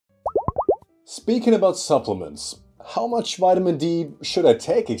Speaking about supplements, how much vitamin D should I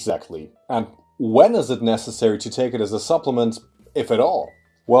take exactly? And when is it necessary to take it as a supplement, if at all?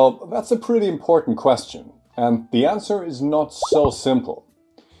 Well, that's a pretty important question, and the answer is not so simple.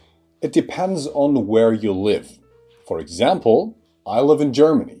 It depends on where you live. For example, I live in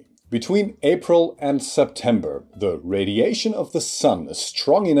Germany. Between April and September, the radiation of the sun is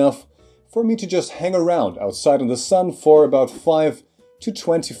strong enough for me to just hang around outside in the sun for about 5 to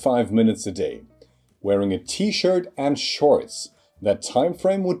 25 minutes a day. Wearing a t-shirt and shorts, that time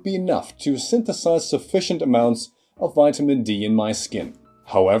frame would be enough to synthesize sufficient amounts of vitamin D in my skin.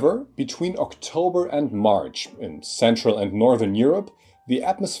 However, between October and March, in Central and Northern Europe, the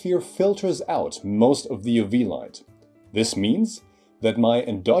atmosphere filters out most of the UV light. This means that my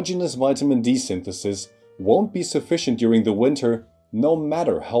endogenous vitamin D synthesis won't be sufficient during the winter, no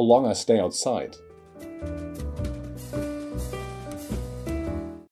matter how long I stay outside.